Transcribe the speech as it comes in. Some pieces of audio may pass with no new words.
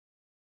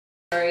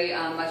very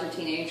much a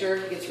teenager.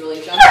 He gets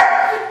really jumpy,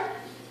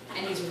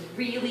 and he's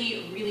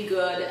really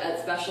good at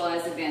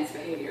specialized advanced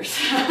behaviors.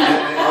 and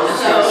I was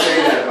just going to say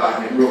that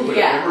about him real quick.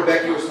 Yeah. Remember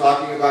Becky was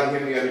talking about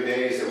him the other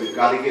day, is that we've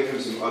got to give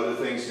him some other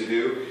things to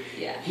do.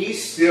 Yeah.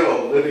 He's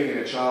still living in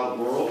a child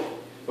world,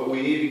 but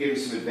we need to give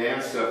him some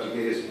advanced stuff to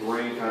get his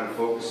brain kind of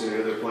focused in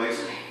another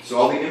place. So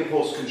all the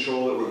impulse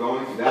control that we're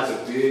going through, that's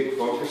a big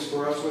focus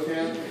for us with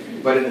him.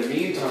 But in the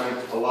meantime,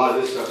 a lot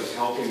of this stuff is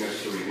helping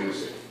us to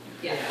reduce it.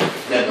 Yeah.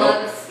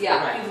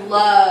 He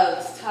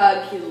loves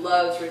tug, he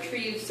loves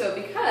retrieve. So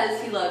because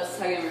he loves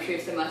tug and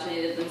retrieve so much and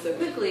he did them so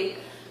quickly,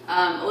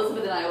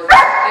 Elizabeth and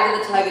I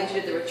did the tug and she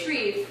did the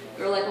retrieve.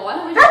 We were like, well, why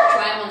don't we just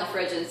try him on the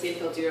fridge and see if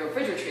he'll do a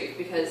fridge retrieve,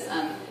 because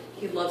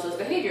he loves those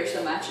behaviors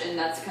so much, and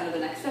that's kind of the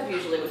next step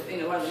usually with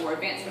one of the more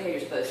advanced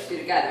behaviors both to do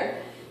together.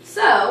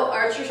 So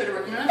Archer started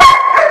working on it.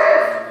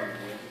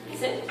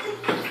 Sit.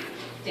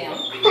 Down.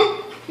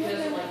 He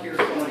doesn't like your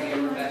phone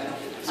again, Rebecca.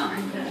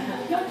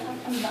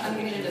 I'm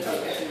getting into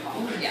focus and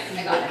calm. Yeah,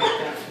 I got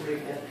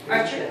it.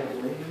 Archer.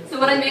 So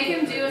what I make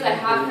him do is I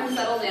have him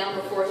settle down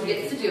before he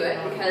gets to do it,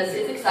 because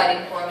it's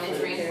exciting for him and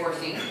it's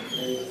reinforcing.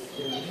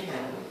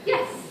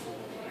 Yes.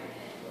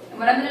 And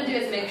what I'm going to do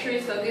is make sure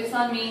he's focused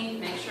on me,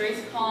 make sure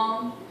he's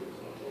calm.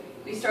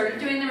 We started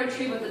doing the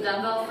retrieve with the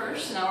dumbbell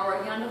first, so now we're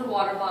working onto the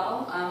water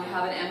bottle. We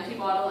have an empty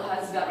bottle that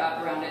has that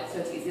wrap around it, so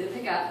it's easy to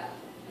pick up.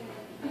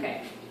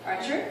 Okay,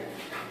 Archer.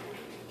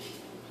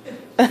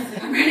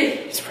 I'm ready.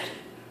 He's ready.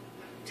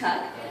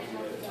 Tug.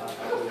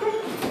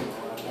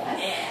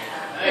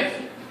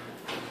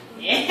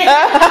 Yes.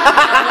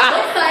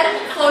 Look excited.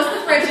 Close the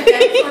fridge again.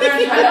 We're going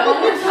to try that one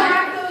more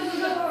time.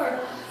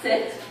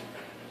 Sit.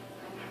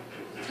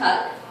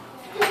 Tug.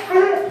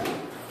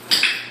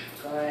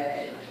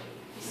 Good.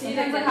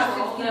 Sometimes I have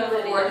to,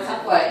 reward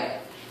halfway.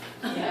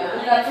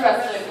 That's the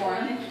rest of it for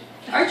him.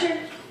 Archer.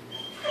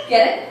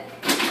 Get it?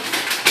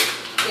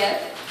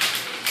 Get it?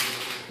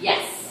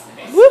 Yes.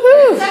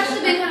 Woohoo! It's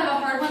actually been kind of a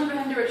hard one for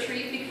him to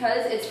retrieve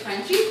because it's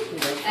crunchy,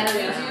 and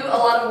we do a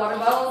lot of water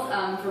bottles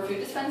for food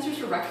dispensers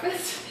for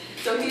breakfast.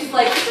 So he's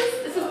like,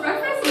 this is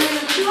breakfast, and then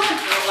I'm chew on it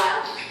for a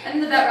while.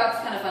 And the vet wrap's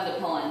kind of fun to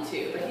pull on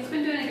too, but he's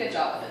been doing a good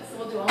job with it. So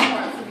we'll do one more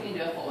and see if we can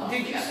do a full one.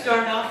 Did you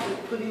start off with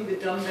putting the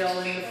dumbbell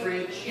in the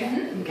fridge?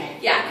 Yeah. Okay.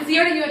 Yeah, because he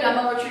already knew a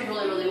dumbbell retrieve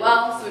really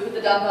well, so we put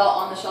the dumbbell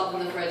on the shelf in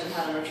the fridge and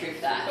had him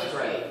retrieve that. That's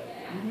right.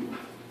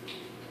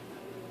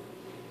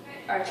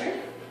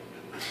 Archer.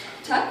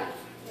 Tuck.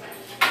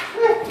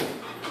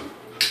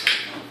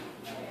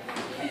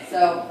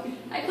 So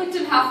I clicked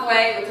him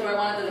halfway, that's where I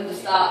wanted him to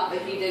stop,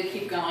 but he did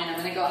keep going. I'm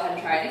going to go ahead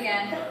and try it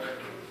again.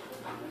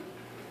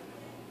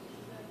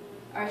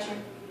 Archer.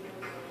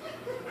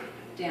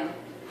 Down.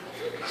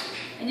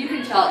 And you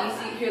can tell, you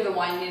hear the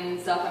whining and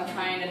stuff. I'm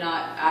trying to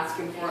not ask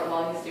him for it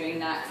while he's doing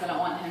that, because I don't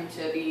want him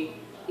to be,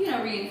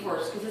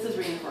 reinforced, because this is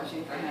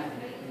reinforcing for him.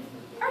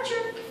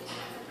 Archer.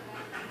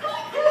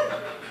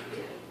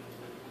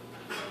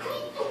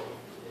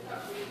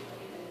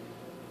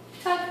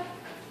 Tug.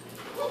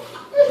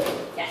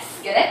 Yes,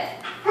 get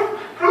it?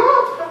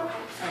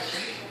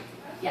 Archer.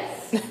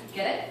 Yes,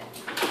 get it?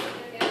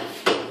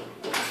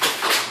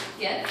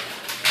 Get it?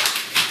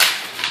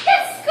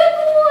 Yes, good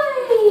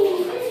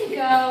boy! There you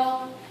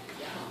go.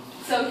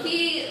 So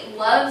he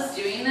loves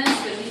doing this,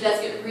 but he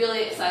does get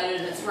really excited,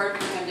 and it's hard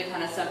for him to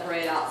kind of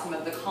separate out some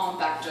of the calm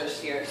factors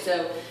here.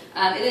 So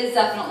it is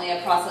definitely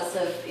a process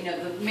of,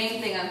 the main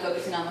thing I'm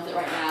focusing on with it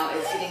right now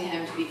is getting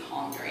him to be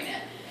calm during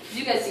it. As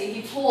you guys see,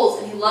 he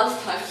pulls and he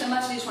loves tug so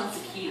much, he just wants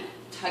to keep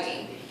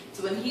tugging.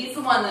 So when he's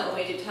the one that when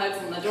we do tugs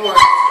on the door,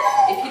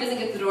 if he doesn't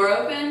get the door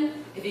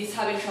open, if he's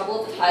having trouble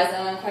with the ties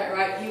not quite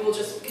right, he will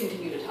just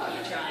continue to tug.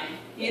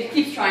 He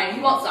keeps trying.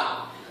 He won't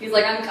stop. He's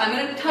like, I'm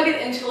going to tug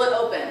it until it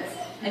opens.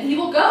 And he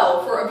will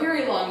go for a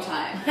very long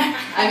time.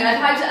 I mean, I've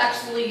had to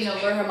actually,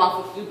 learn him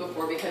off of food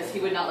before because he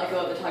would not let go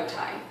of the tug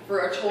tie for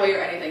a toy or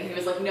anything. He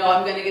was like, no,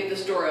 I'm going to get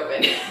this door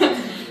open.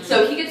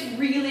 So he gets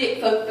really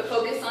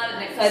focused on it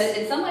and excited.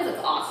 In some ways, it's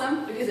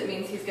awesome because it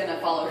means he's going to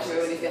follow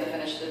through and he's going to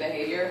finish the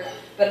behavior.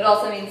 But it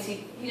also means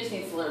he just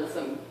needs to learn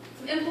some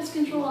impulse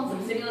control and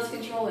some stimulus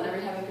control, and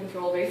every type of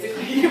control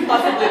basically he can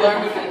possibly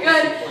learn would be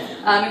good.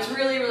 It's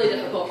really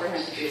difficult for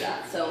him to do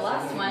that. So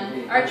last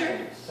one,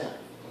 Archer.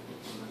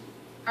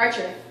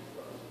 Archer.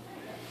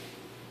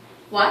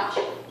 Watch.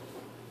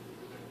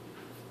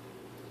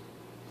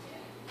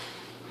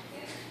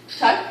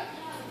 Tug.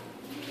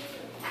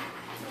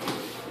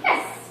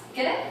 Yes.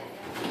 Get it?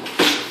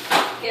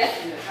 Get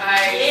it?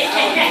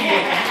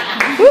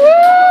 Woohoo!